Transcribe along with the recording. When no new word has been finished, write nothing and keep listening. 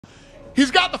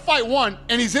he's got the fight won,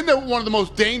 and he's in one of the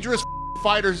most dangerous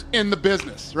fighters in the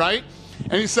business, right?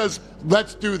 And he says,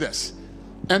 let's do this.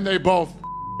 And they both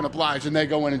oblige, and they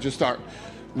go in and just start.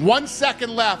 1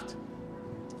 second left,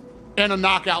 and a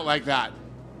knockout like that.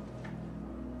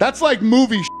 That's like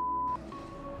movie shit.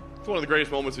 It's one of the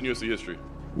greatest moments in UFC history.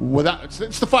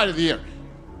 It's the fight of the year.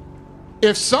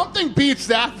 If something beats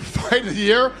that fight of the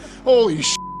year, holy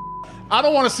shit. I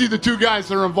don't want to see the two guys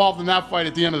that are involved in that fight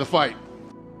at the end of the fight.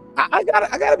 I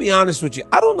gotta be honest with you.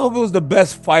 I don't know if it was the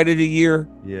best fight of the year.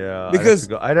 Yeah, because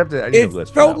it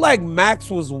felt like Max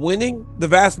was winning the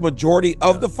vast majority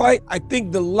of the fight. I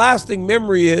think the lasting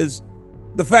memory is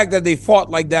the fact that they fought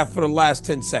like that for the last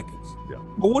 10 seconds. Yeah.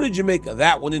 But what did you make of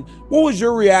that one? And what was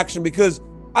your reaction? Because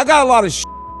I got a lot of shit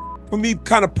for me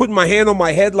kind of putting my hand on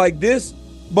my head like this,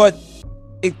 but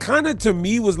it kind of to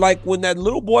me was like when that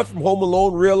little boy from Home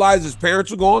Alone realized his parents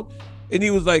were gone, and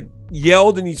he was like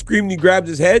yelled and he screamed and he grabbed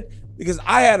his head, because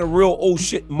I had a real oh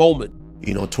shit moment.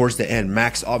 You know, towards the end,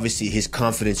 Max, obviously his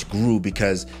confidence grew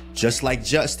because just like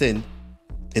Justin,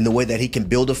 in the way that he can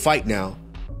build a fight now,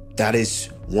 that is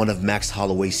one of Max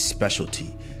Holloway's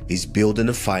specialty. He's building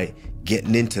a fight,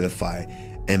 getting into the fight,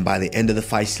 and by the end of the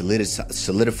fight,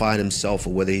 solidifying himself for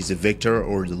whether he's the victor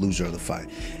or the loser of the fight.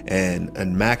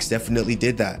 And Max definitely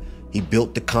did that. He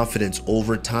built the confidence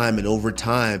over time and over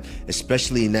time,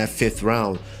 especially in that 5th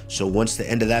round. So once the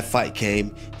end of that fight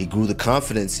came, he grew the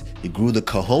confidence, he grew the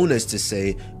cojones to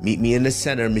say, meet me in the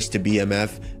center, Mr.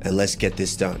 BMF, and let's get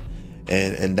this done.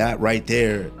 And that right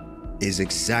there is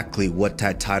exactly what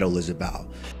that title is about.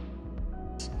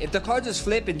 If the cards was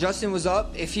flipped and Justin was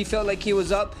up, if he felt like he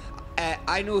was up,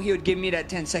 I knew he would give me that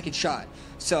 10-second shot.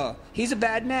 So he's a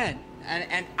bad man.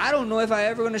 And I don't know if I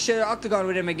ever gonna share the octagon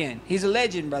with him again. He's a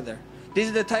legend, brother. These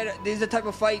are the type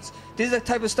of fights. This is the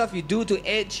type of stuff you do to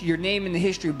etch your name in the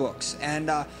history books. And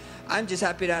I'm just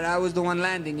happy that I was the one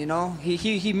landing. You know,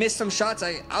 he missed some shots.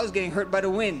 I was getting hurt by the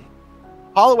wind.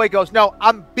 Holloway goes, no,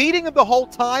 I'm beating him the whole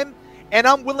time, and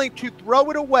I'm willing to throw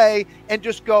it away and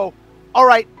just go, all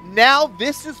right, now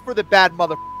this is for the bad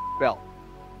mother belt.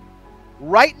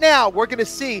 Right now, we're gonna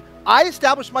see. I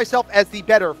established myself as the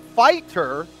better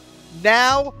fighter.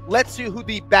 Now, let's see who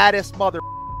the baddest mother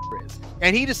is.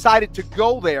 And he decided to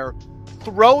go there,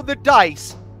 throw the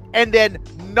dice, and then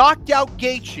knock out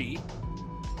Gaethje,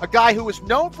 a guy who was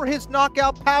known for his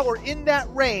knockout power in that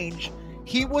range.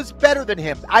 He was better than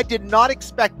him. I did not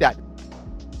expect that.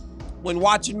 When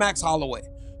watching Max Holloway,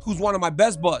 who's one of my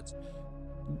best buds,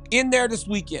 in there this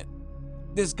weekend,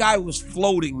 this guy was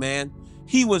floating, man.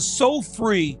 He was so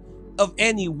free of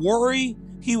any worry.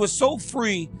 He was so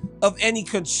free of any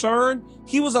concern.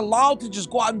 He was allowed to just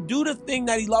go out and do the thing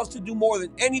that he loves to do more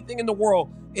than anything in the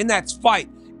world, and that's fight.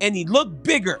 And he looked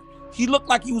bigger. He looked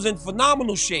like he was in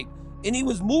phenomenal shape. And he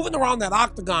was moving around that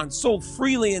octagon so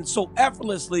freely and so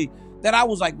effortlessly that I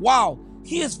was like, wow,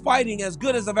 he is fighting as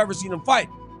good as I've ever seen him fight.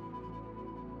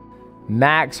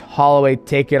 Max Holloway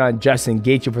taking on Justin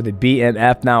Gaethje for the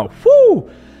BMF. Now, whoo,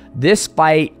 this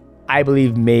fight, I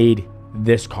believe, made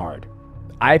this card.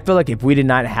 I feel like if we did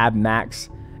not have Max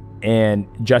and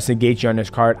Justin Gaethje on this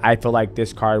card, I feel like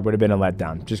this card would have been a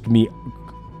letdown. Just to be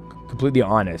completely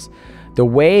honest. The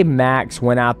way Max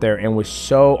went out there and was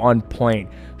so on point,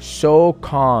 so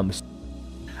calm.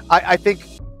 I think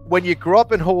when you grow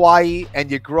up in Hawaii and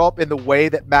you grow up in the way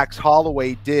that Max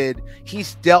Holloway did,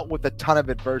 he's dealt with a ton of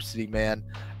adversity, man.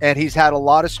 And he's had a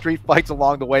lot of street fights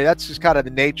along the way. That's just kind of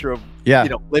the nature of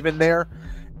living there.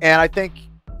 And I think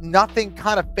nothing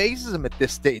kind of phases him at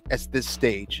this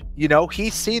stage. You know,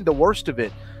 he's seen the worst of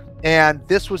it, and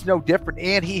this was no different.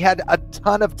 And he had a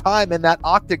ton of time in that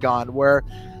octagon where,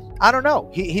 I don't know,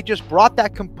 he just brought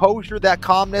that composure, that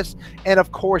calmness, and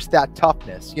of course that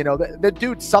toughness. You know, the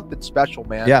dude's something special,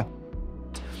 man. Yeah.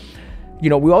 You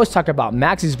know, we always talk about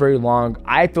Max is very long.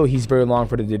 I feel he's very long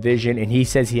for the division, and he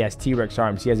says he has T-Rex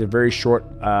arms. He has a very short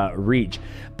reach.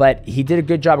 But he did a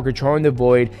good job of controlling the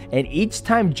void, and each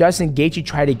time Justin Gaethje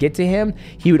tried to get to him,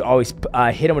 he would always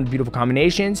hit him with beautiful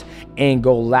combinations and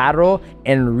go lateral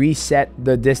and reset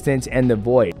the distance and the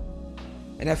void.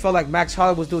 And I felt like Max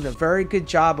Holloway was doing a very good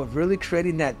job of really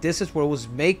creating that distance where it was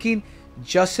making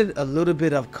Justin a little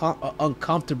bit of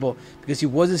uncomfortable because he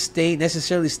wasn't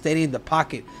necessarily staying in the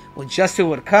pocket. When Justin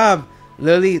would come,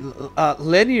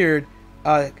 linear,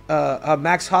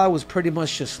 Max Holloway was pretty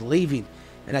much just leaving.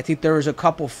 And I think there was a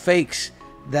couple fakes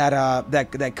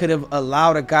that could have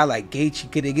allowed a guy like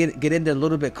Gaethje to get in there a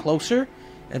little bit closer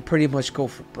and pretty much go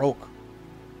for broke.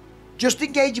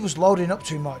 Justin Gaethje was loading up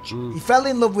too much. He fell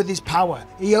in love with his power.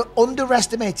 He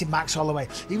underestimated Max Holloway.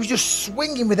 He was just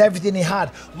swinging with everything he had,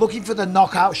 looking for the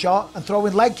knockout shot and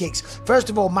throwing leg kicks.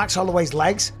 First of all, Max Holloway's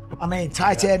legs, I mean,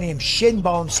 titanium shin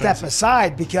bone step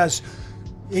aside, because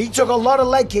he took a lot of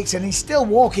leg kicks and he's still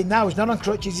walking now. He's not on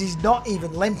crutches. He's not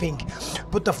even limping.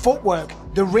 But the footwork,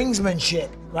 the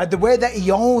ringsmanship, right? The way that he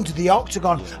owned the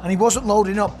octagon, and he wasn't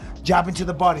loading up, jabbing to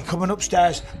the body, coming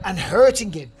upstairs and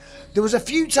hurting him. There was a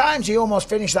few times he almost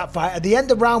finished that fight. At the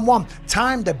end of round 1,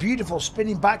 timed a beautiful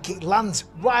spinning back kick, lands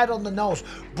right on the nose,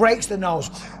 breaks the nose.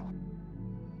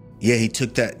 Yeah, he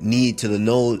took that knee to the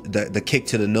nose, the kick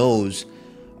to the nose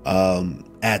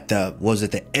at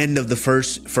the end of the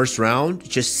first round,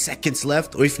 just seconds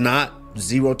left, or if not,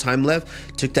 0 time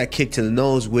left. Took that kick to the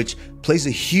nose, which plays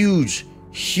a huge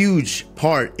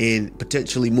part in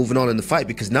potentially moving on in the fight,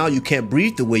 because now you can't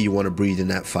breathe the way you want to breathe in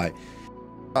that fight.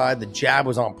 The jab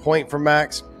was on point for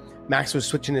Max. Max was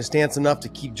switching his stance enough to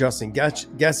keep Justin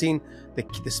guessing.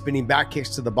 The spinning back kicks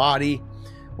to the body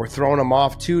were throwing him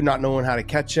off too, not knowing how to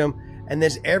catch him. And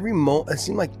there's it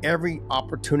seemed like every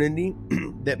opportunity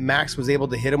that Max was able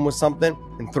to hit him with something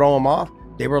and throw him off,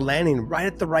 they were landing right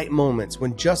at the right moments.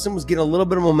 When Justin was getting a little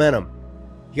bit of momentum,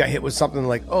 he got hit with something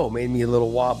like, oh, made me a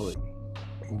little wobbly.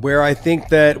 Where I think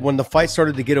that when the fight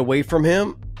started to get away from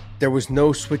him, there was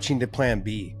no switching to plan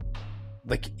B.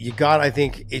 Like, I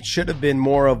think it should have been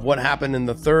more of what happened in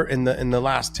the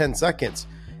last 10 seconds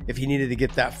if he needed to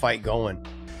get that fight going.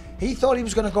 He thought he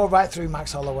was going to go right through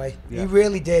Max Holloway. Yeah. He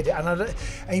really did. And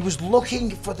he was looking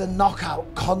for the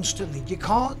knockout constantly. You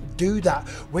can't do that.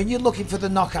 When you're looking for the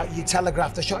knockout, you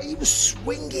telegraph the shot. He was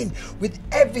swinging with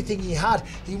everything he had.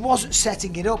 He wasn't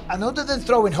setting it up. And other than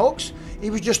throwing hooks,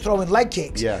 he was just throwing leg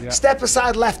kicks. Yeah. Step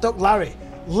aside, left hook, Larry.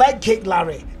 Leg kick,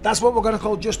 Larry. That's what we're going to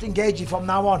call Justin Gaethje from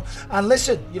now on. And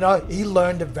listen, he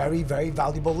learned a very, very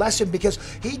valuable lesson, because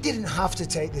he didn't have to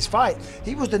take this fight.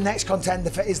 He was the next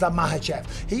contender for Islam Makhachev.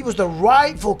 He was the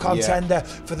rightful contender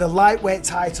for the lightweight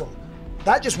title.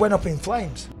 That just went up in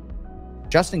flames.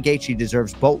 Justin Gaethje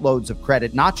deserves boatloads of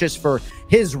credit, not just for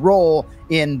his role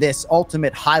in this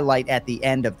ultimate highlight at the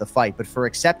end of the fight, but for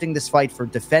accepting this fight, for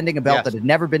defending a belt that had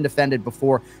never been defended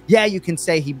before. Yeah, you can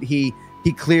say he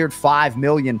cleared $5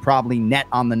 million probably net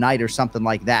on the night or something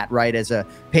like that, right? As a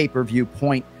pay-per-view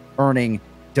point earning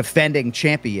defending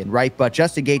champion, right? But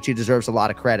Justin Gaethje deserves a lot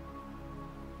of credit.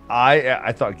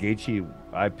 I thought Gaethje,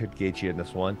 I picked Gaethje in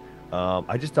this one.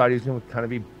 I just thought he was going to kind of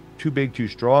be too big, too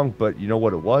strong, but you know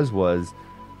what it was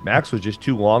Max was just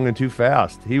too long and too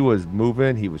fast. He was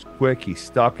moving, he was quick, he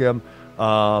stuck him.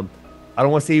 I don't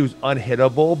want to say he was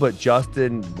unhittable, but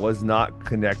Justin was not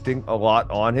connecting a lot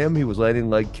on him. He was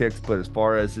landing leg kicks, but as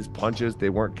far as his punches, they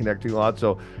weren't connecting a lot.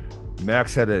 So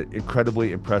Max had an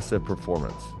incredibly impressive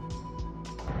performance.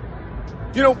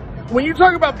 When you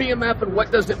talk about BMF and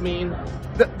what does it mean,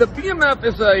 the BMF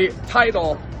is a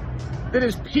title that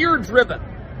is peer-driven.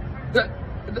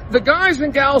 The guys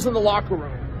and gals in the locker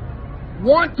room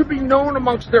want to be known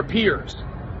amongst their peers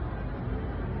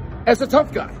as a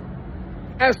tough guy,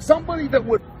 as somebody that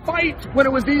would fight when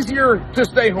it was easier to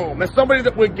stay home, as somebody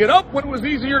that would get up when it was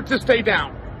easier to stay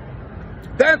down.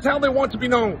 That's how they want to be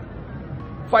known.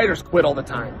 Fighters quit all the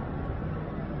time.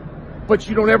 But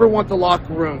you don't ever want the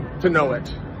locker room to know it.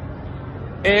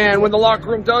 And when the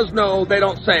locker room does know, they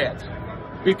don't say it,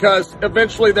 because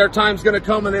eventually their time's going to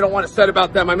come and they don't want it said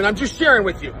about them. I mean, I'm just sharing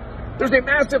with you. There's a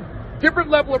massive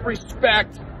different level of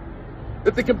respect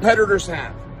that the competitors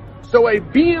have. So a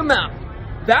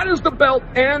BMF, that is the belt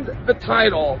and the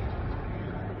title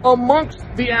amongst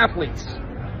the athletes.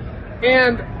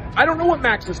 And I don't know what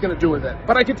Max is going to do with it,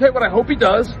 but I can tell you what I hope he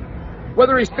does.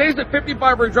 Whether he stays at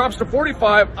 55 or he drops to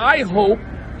 45, I hope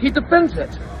he defends it.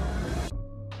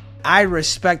 I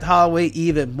respect Holloway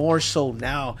even more so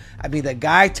now. I mean, the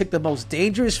guy took the most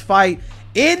dangerous fight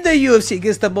in the UFC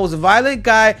against the most violent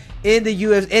guy in the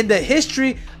UFC, in the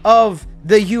history of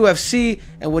the UFC,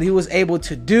 and what he was able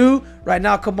to do. Right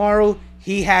now, Kamaru,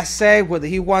 he has said whether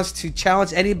he wants to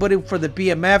challenge anybody for the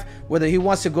BMF, whether he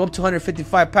wants to go up to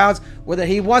 155 pounds, whether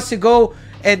he wants to go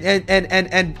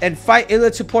and fight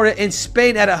Ilia Topuria in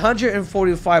Spain at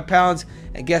 145 pounds.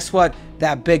 And guess what?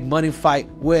 That big money fight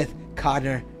with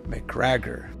Conor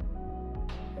McGregor.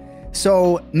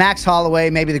 So Max Holloway,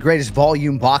 maybe the greatest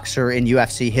volume boxer in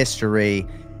UFC history.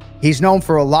 He's known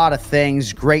for a lot of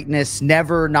things, greatness,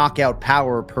 never knockout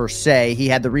power per se. He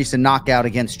had the recent knockout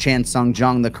against Chan Sung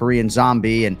Jung, the Korean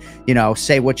zombie, and,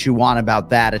 say what you want about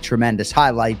that, a tremendous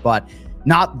highlight, but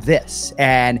not this.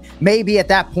 And maybe at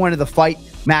that point of the fight,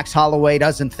 Max Holloway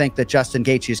doesn't think that Justin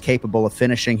Gaethje is capable of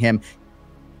finishing him.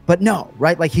 But no,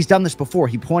 right? Like, he's done this before.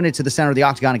 He pointed to the center of the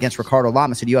octagon against Ricardo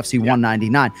Lamas at UFC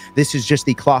 199. This is just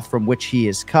the cloth from which he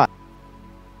is cut.